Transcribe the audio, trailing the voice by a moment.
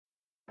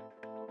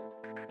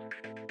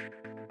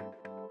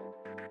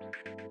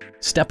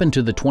Step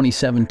into the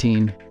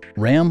 2017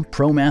 Ram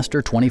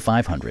ProMaster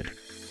 2500.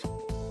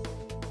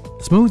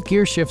 Smooth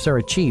gear shifts are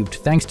achieved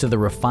thanks to the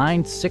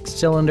refined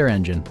 6-cylinder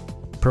engine,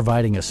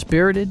 providing a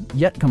spirited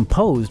yet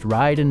composed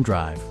ride and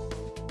drive.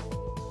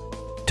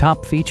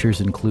 Top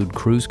features include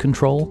cruise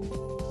control,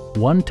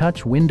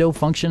 one-touch window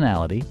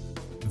functionality,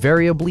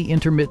 variably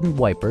intermittent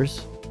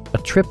wipers, a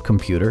trip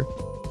computer,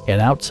 an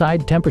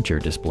outside temperature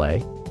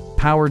display,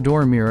 power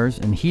door mirrors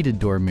and heated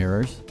door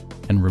mirrors,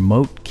 and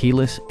remote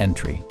keyless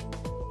entry.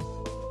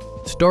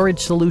 Storage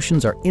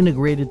solutions are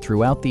integrated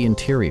throughout the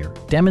interior,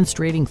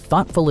 demonstrating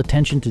thoughtful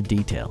attention to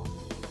detail.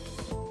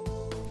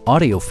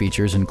 Audio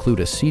features include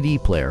a CD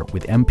player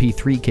with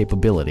MP3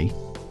 capability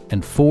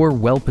and 4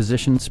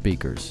 well-positioned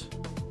speakers.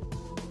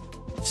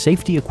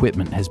 Safety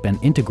equipment has been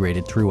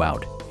integrated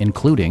throughout,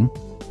 including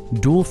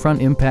dual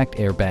front impact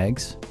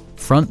airbags,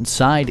 front and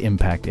side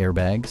impact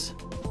airbags,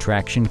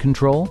 traction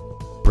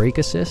control, brake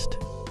assist,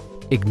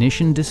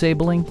 ignition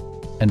disabling,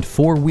 and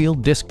 4-wheel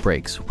disc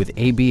brakes with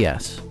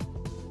ABS.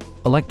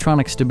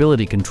 Electronic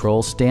stability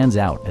control stands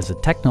out as a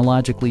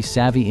technologically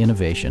savvy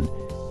innovation,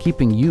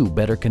 keeping you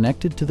better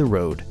connected to the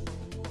road.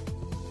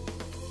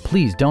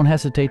 Please don't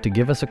hesitate to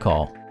give us a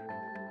call.